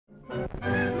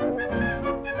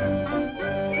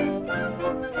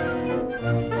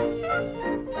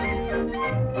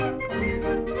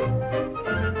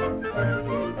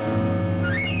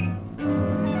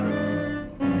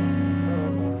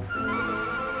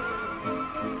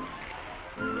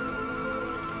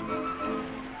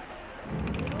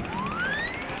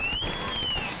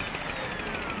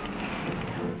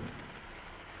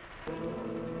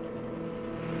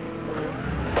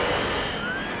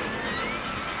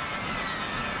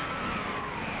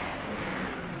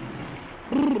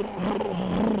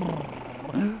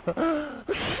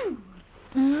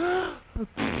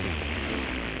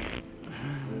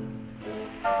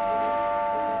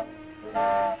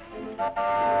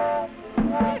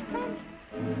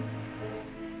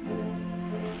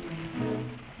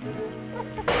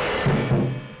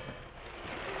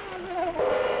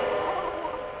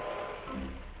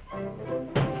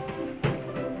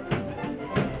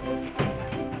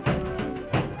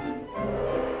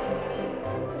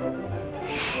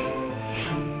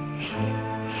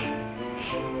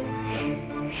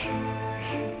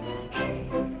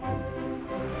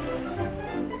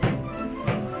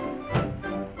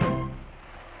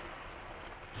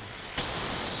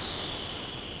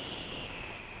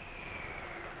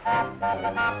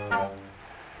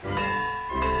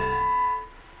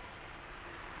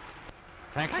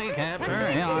Taxi, cab,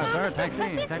 sir. Yeah, sir.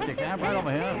 Taxi cab right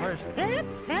over here first.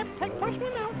 Cab, take first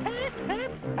one out.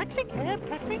 Cab,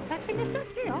 taxi, mister.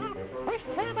 Yeah, first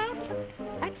cab out.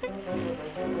 Taxi.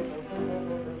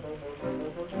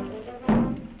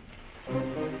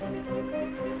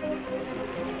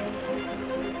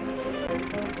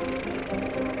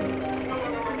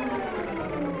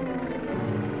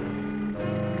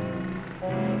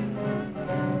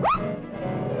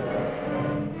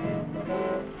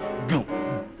 Go.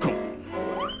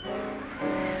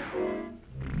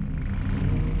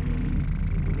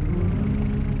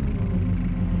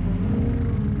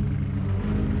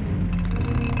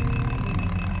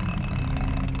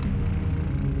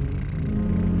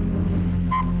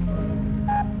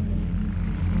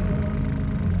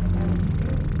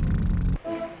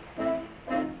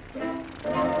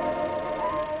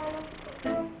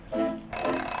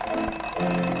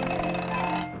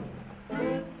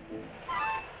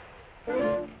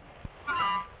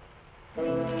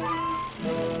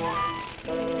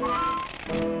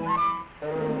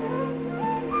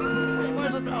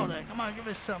 Come on, give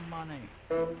us some money.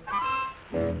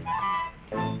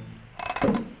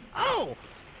 Oh!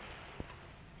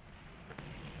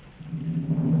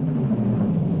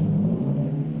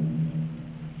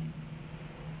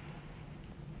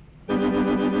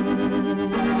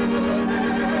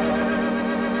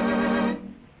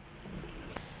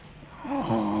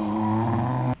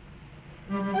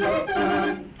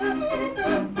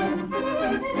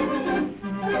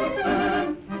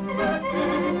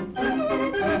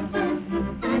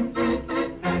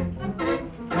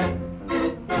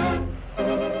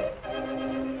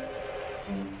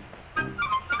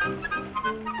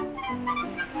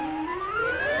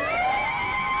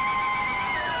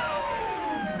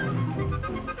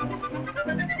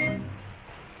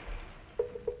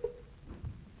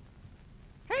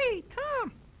 Hey,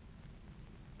 Tom.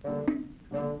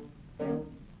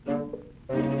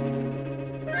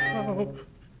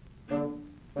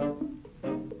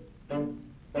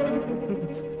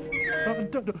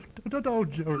 Oh,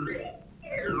 Jerry.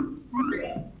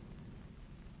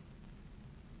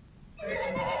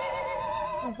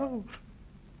 Oh.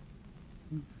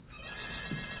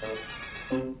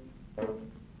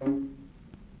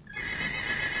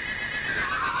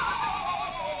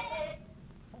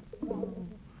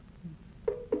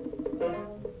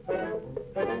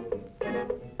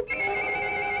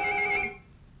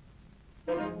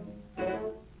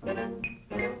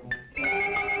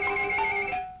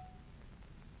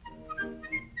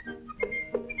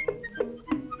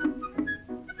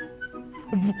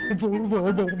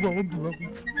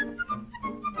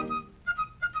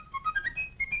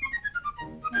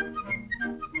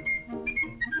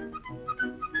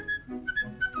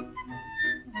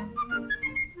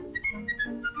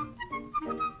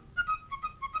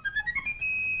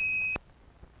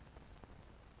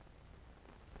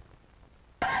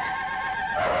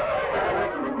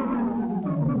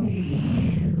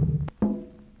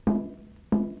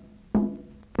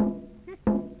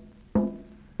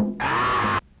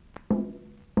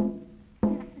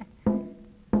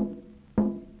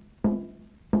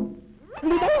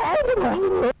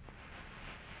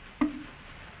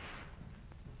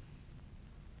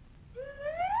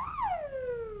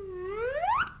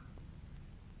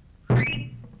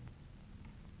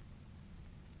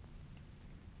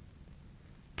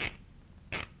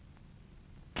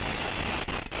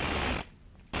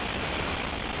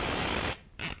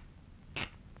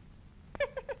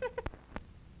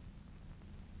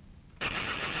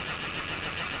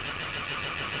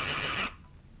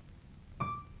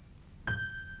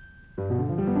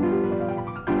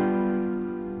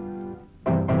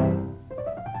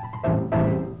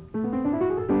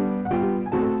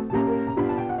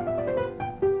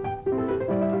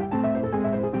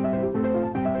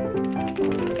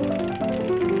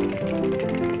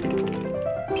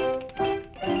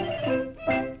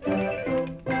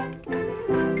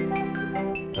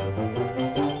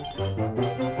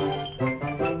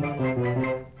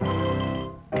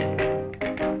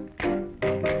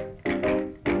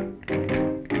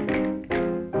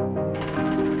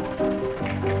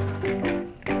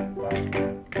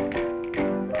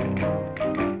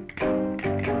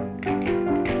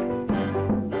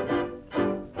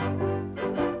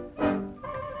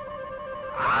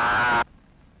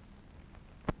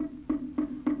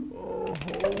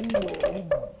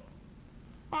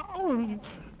 Didn't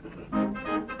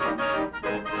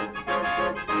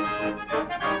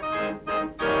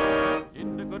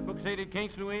the good book say that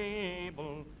King slew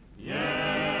Abel?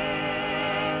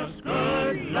 Yes,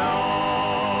 good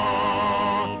Lord.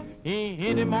 He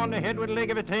hit him on the head with the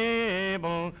leg of a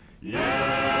table.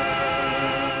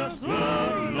 Yes,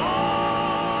 good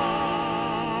Lord.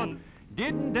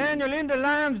 Didn't Daniel in the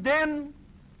lion's den?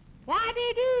 What did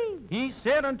he do? He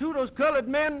said unto those colored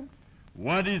men,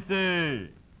 What'd he say?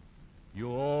 you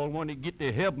all want to get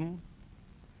to heaven?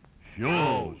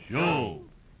 Sure, sure.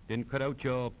 Then cut out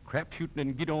your crap shooting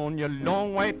and get on your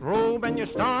long white robe and your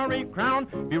starry crown.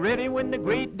 Be ready when the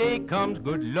great day comes.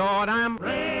 Good Lord, I'm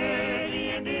ready,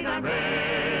 indeed I'm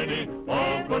ready.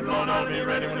 Oh, good Lord, I'll be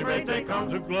ready when the great day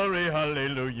comes. To glory,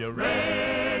 hallelujah.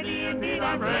 Ready, indeed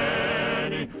I'm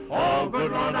ready. Oh,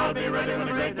 good Lord, I'll be ready when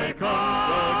the great day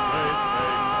comes.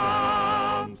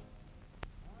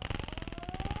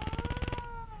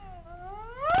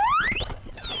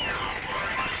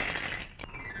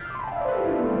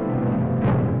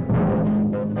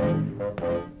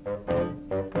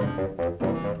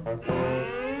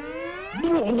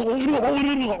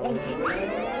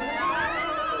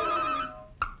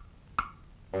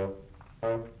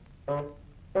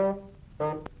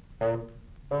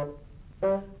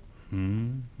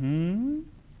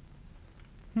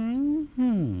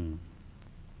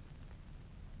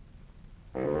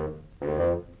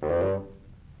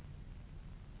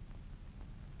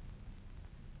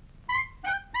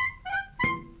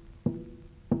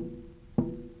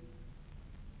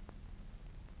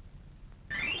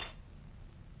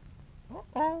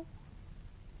 Uh-oh.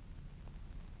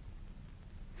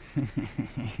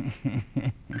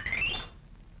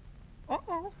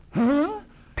 Uh-oh. Huh?